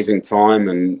an amazing time,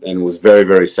 and was very,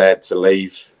 very sad to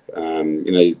leave.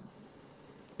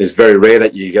 It's very rare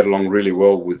that you get along really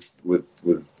well with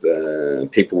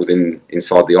people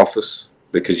inside the office,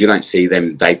 because you don't see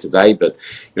them day to day. But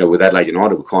with Adelaide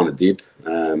United, we kind of did.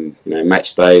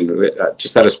 Match day, and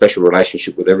just had a special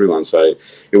relationship with everyone. So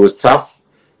it was tough.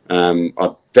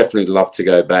 I'd definitely love to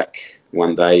go back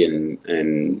one day,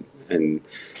 and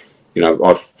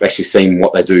I've actually seen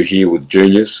what they do here with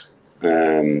juniors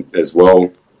as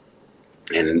well,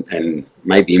 and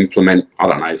maybe implement, I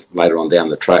don't know, later on down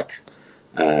the track.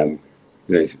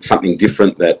 Something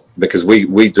different, that because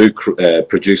we do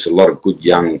produce a lot of good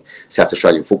young South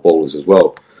Australian footballers as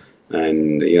well,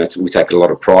 and we take a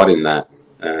lot of pride in that,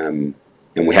 and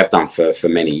we have done for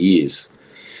many years.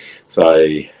 So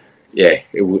yeah,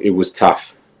 it was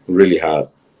tough, really hard.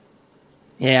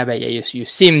 Yeah, but you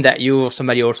seem that you or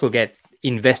somebody also get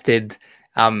invested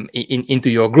into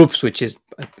your groups, which is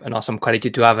an awesome quality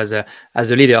to have as a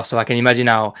leader. So I can imagine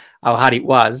how hard it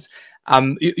was.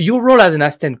 Your role as an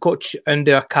assistant coach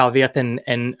under Carl Wirth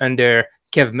and under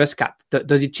Kevin Muscat,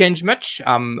 does it change much?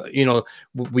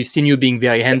 We've seen you being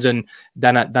very hands-on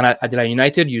than at Adelaide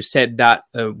United. You said that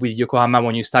with Yokohama,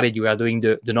 when you started, you were doing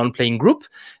the non-playing group.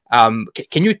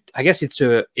 Can you? I guess it's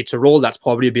a role that's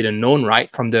probably a bit unknown, right,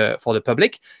 for the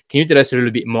public. Can you tell us a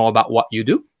little bit more about what you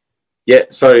do? Yeah,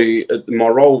 so my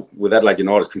role with Adelaide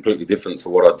United is completely different to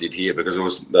what I did here, because it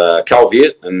was Carl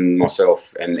Wirth and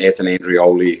myself and Ayrton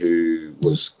Andrioli, who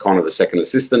was kind of a second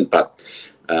assistant, but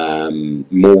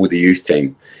more with the youth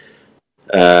team.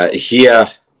 Here,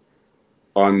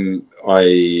 I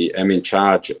am in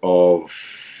charge of,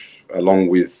 along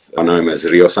with, I know him as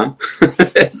Ryo-san,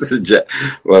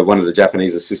 one of the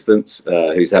Japanese assistants,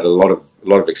 who's had a lot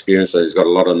of experience, so he's got a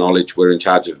lot of knowledge. We're in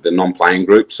charge of the non-playing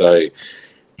group, so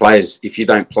players, if you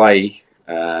don't play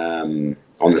on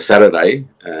the Saturday,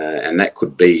 and that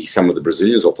could be some of the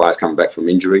Brazilians or players coming back from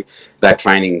injury, they're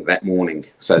training that morning,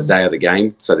 so the day of the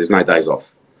game, so there's no days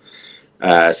off.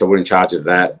 So we're in charge of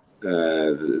that,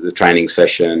 the training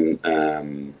session,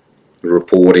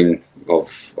 reporting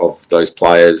of those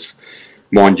players.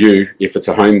 Mind you, if it's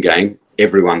a home game,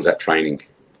 everyone's at training.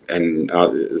 And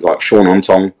it's like Sean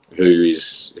Ontong, who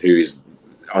is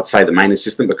I'd say the main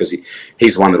assistant, because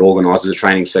he's the one that organises the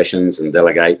training sessions and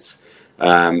delegates.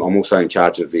 I'm also in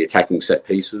charge of the attacking set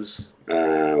pieces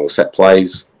or set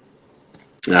plays,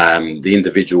 the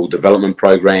individual development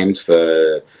programs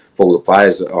for all the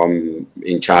players. I'm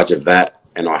in charge of that,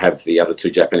 and I have the other two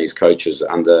Japanese coaches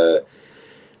under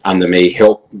me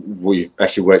help. We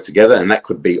actually work together, and that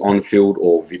could be on-field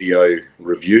or video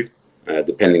review,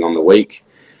 depending on the week.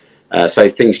 So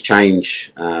things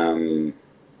change.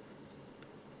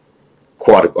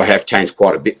 Have changed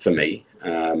quite a bit for me,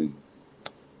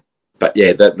 but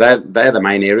yeah, they're the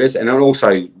main areas. And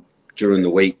also during the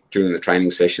week, during the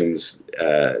training sessions,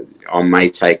 I may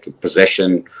take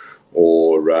possession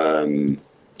or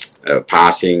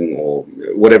passing or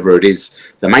whatever it is.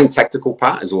 The main tactical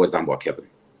part is always done by Kevin.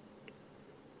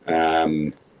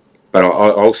 But I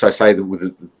also say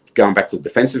that going back to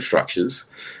defensive structures,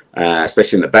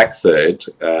 especially in the back third,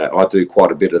 I do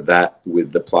quite a bit of that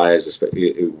with the players,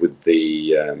 especially with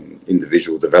the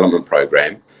individual development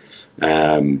program.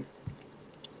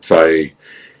 So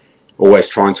always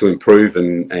trying to improve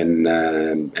and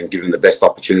give them the best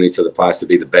opportunity to the players to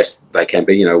be the best they can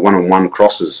be. One-on-one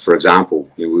crosses, for example,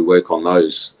 we work on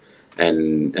those,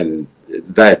 and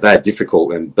they're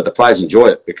difficult, but the players enjoy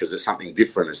it because it's something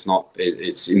different.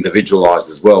 It's individualized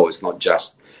as well. It's not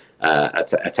just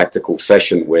a tactical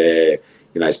session where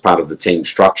it's part of the team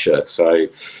structure. So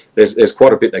there's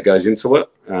quite a bit that goes into it,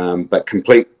 but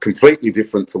completely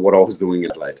different to what I was doing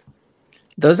in Adelaide.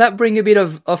 Does that bring a bit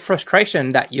of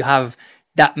frustration that you have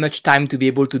that much time to be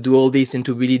able to do all this and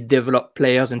to really develop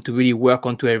players and to really work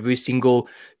onto every single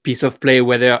piece of play,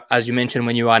 whether, as you mentioned,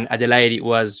 when you were in Adelaide, it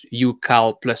was you,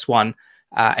 Carl, plus one,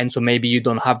 and so maybe you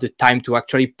don't have the time to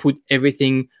actually put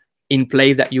everything in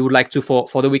place that you would like to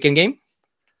for the weekend game?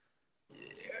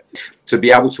 To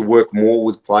be able to work more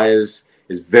with players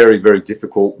is very, very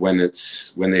difficult when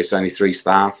there's only 3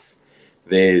 staff.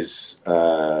 There's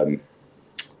 5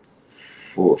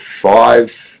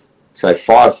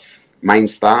 main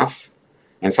staff,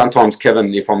 and sometimes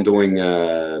Kevin, if I'm doing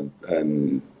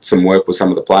some work with some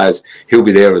of the players, he'll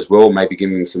be there as well, maybe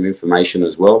giving some information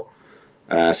as well.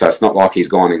 So it's not like he's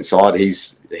gone inside.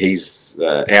 He's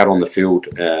out on the field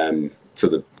to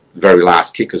the very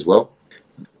last kick as well.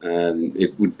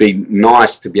 It would be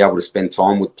nice to be able to spend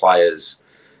time with players.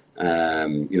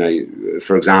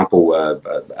 For example,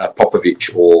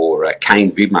 Popovic or Tony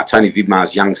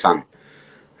Vidmar's young son,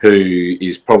 who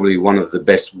is probably one of the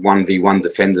best 1v1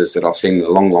 defenders that I've seen in a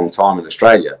long, long time in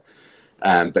Australia,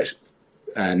 but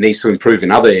needs to improve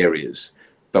in other areas.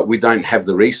 But we don't have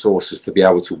the resources to be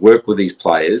able to work with these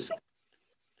players.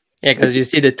 Yeah, because you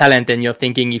see the talent and you're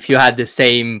thinking if you had the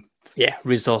same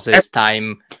resources,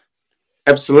 time.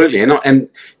 Absolutely.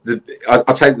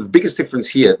 I'll tell you the biggest difference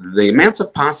here, the amount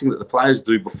of passing that the players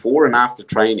do before and after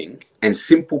training and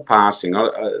simple passing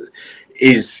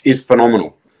is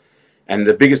phenomenal. And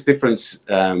the biggest difference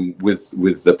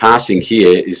with the passing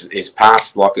here is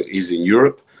pass like it is in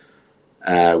Europe,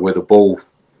 where the ball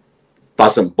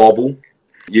doesn't bobble.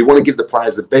 You want to give the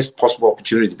players the best possible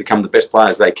opportunity to become the best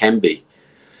players they can be.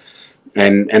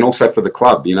 And also for the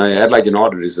club, Adelaide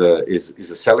United is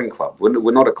a selling club.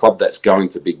 We're not a club that's going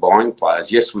to be buying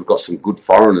players. Yes, we've got some good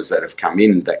foreigners that have come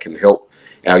in that can help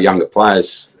our younger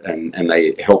players and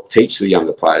they help teach the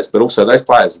younger players. But also those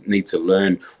players need to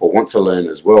learn or want to learn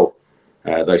as well,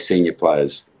 those senior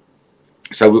players.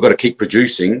 So we've got to keep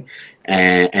producing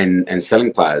and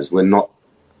selling players. We're not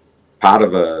part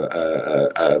of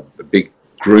a big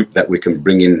group that we can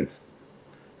bring in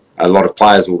a lot of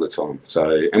players all the time.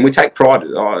 And we take pride.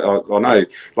 I know,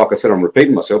 like I said, I'm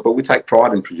repeating myself, but we take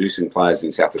pride in producing players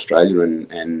in South Australia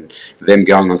and them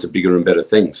going on to bigger and better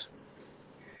things.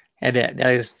 Yeah,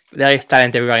 there is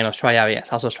talent everywhere in Australia. Yes,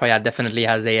 South Australia definitely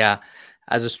has a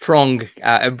strong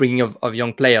upbringing of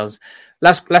young players.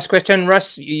 Last question,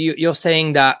 Russ. You're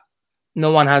saying that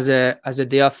no one has a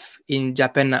day off in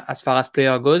Japan as far as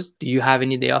player goes. Do you have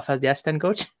any day off as the assistant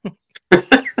coach?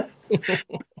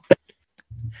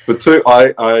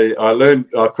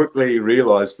 I quickly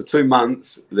realised for 2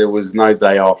 months there was no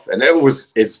day off, and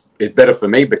it's better for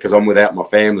me because I'm without my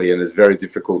family and it's very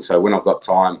difficult. So when I've got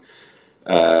time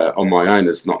on my own,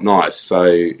 it's not nice. So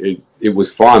it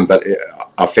was fine, but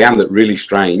I found it really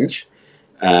strange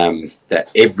that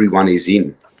everyone is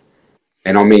in,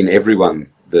 and I mean everyone.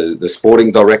 The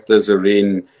sporting directors are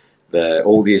in,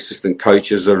 all the assistant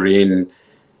coaches are in.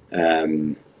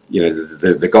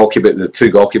 The goalkeeper, the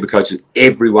 2 goalkeeper coaches,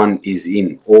 everyone is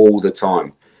in all the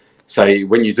time. So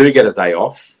when you do get a day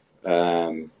off,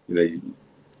 I'm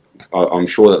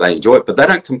sure that they enjoy it, but they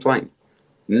don't complain.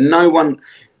 No one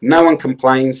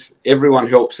complains. Everyone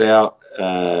helps out.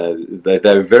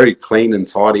 They're very clean and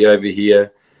tidy over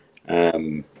here.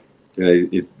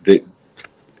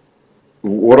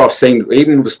 What I've seen,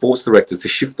 even with the sports director, to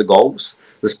shift the goals,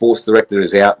 the sports director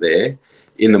is out there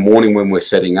in the morning when we're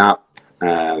setting up,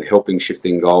 helping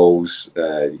shifting goals,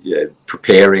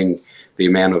 preparing. The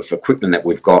amount of equipment that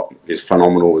we've got is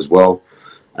phenomenal as well.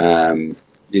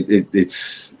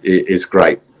 It's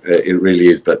great. It really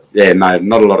is. But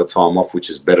not a lot of time off, which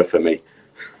is better for me.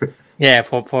 Yeah,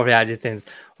 for the distance.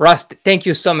 Ross, thank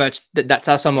you so much. That's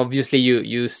awesome. Obviously,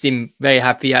 you seem very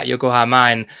happy at Yokohama,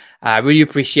 and I really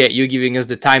appreciate you giving us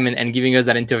the time and giving us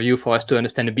that interview for us to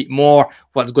understand a bit more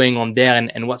what's going on there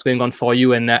and what's going on for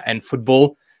you and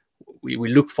football. We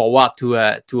look forward to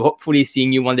hopefully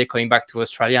seeing you one day coming back to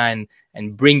Australia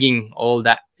and bringing all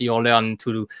that you learn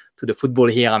to the football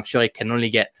here. I'm sure it can only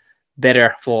get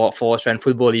better for Australian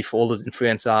football if all those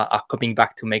influences are coming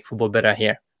back to make football better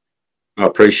here. I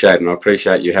appreciate it, and I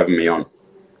appreciate you having me on.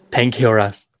 Thank you,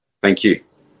 Russ. Thank you.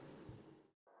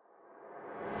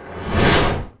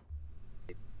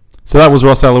 So that was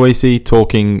Ross Aloisi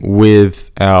talking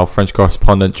with our French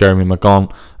correspondent Jeremy Magan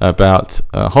about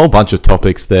a whole bunch of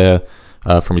topics there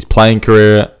from his playing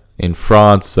career in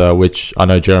France, which I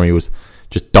know Jeremy was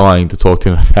just dying to talk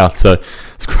to him about. So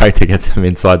it's great to get some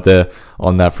insight there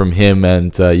on that from him.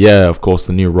 And of course,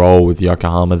 the new role with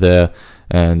Yokohama there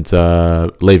and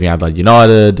leaving Adelaide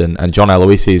United and John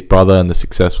Aloisi's brother and the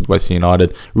success with Western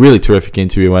United. Really terrific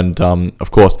interview. And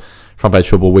of course, Front Page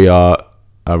Football, we are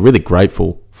really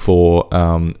grateful for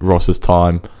Ross's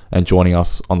time and joining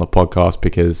us on the podcast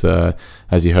because,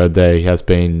 as you heard there, he has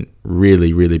been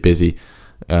really, really busy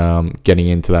getting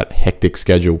into that hectic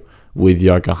schedule with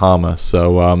Yokohama.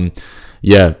 So,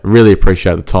 really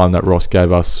appreciate the time that Ross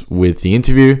gave us with the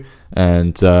interview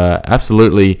and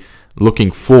absolutely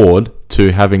looking forward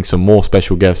to having some more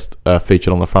special guests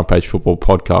featured on the Front Page Football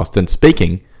podcast. And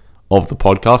speaking of the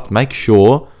podcast, make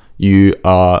sure you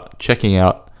are checking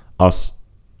us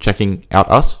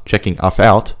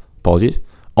out,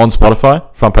 on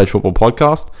Spotify, Front Page Football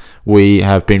Podcast. We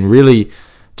have been really,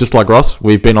 just like Ross,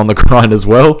 we've been on the grind as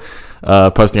well,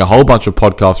 posting a whole bunch of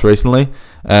podcasts recently.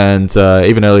 And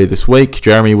even earlier this week,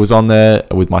 Jeremy was on there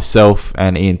with myself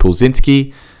and Ian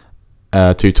Pulzinski.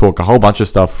 to talk a whole bunch of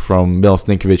stuff from Milos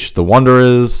Ninkovic, the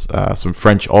Wanderers, some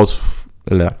French Oz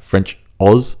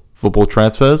football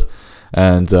transfers,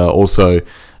 and also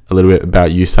a little bit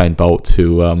about Usain Bolt,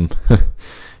 who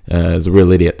is a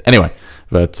real idiot. Anyway,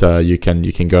 but you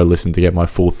can go listen to get my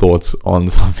full thoughts on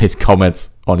some of his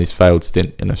comments on his failed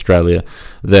stint in Australia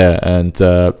there. And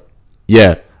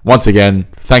once again,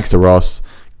 thanks to Ross.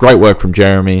 Great work from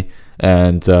Jeremy.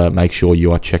 And make sure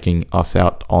you are checking us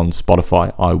out on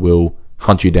Spotify. I will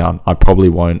hunt you down. I probably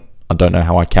won't. I don't know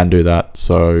how I can do that.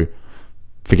 So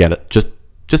forget it. Just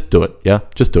do it. Yeah,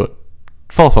 just do it.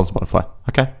 Follow us on Spotify.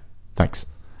 Okay? Thanks.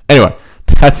 Anyway,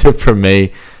 that's it from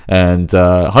me. And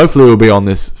hopefully we'll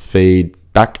be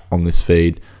back on this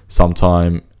feed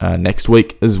sometime next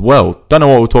week as well. Don't know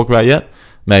what we'll talk about yet.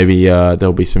 Maybe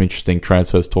there'll be some interesting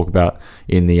transfers to talk about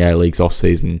in the A-League's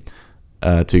off-season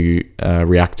to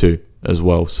react to as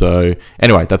well. So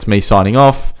anyway, that's me signing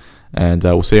off, and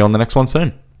we'll see you on the next one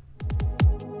soon.